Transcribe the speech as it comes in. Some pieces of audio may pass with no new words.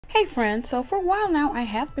Hey friends, so for a while now I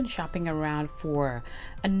have been shopping around for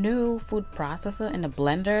a new food processor and a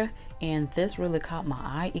blender, and this really caught my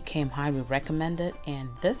eye. It came highly recommended, and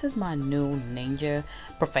this is my new Ninja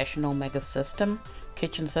Professional Mega System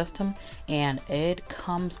kitchen system, and it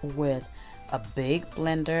comes with a big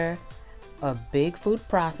blender, a big food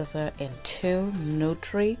processor, and two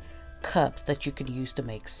Nutri cups that you can use to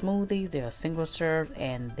make smoothies. They are single serves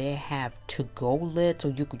and they have to-go lid, so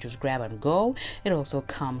you could just grab and go. It also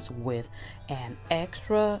comes with an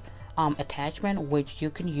extra attachment which you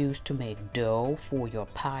can use to make dough for your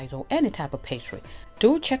pies or any type of pastry.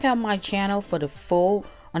 Do check out my channel for the full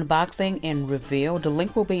unboxing and review. The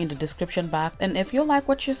link will be in the description box, and if you like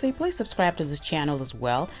what you see, please subscribe to this channel as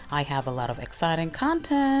well. I have a lot of exciting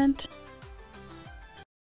content.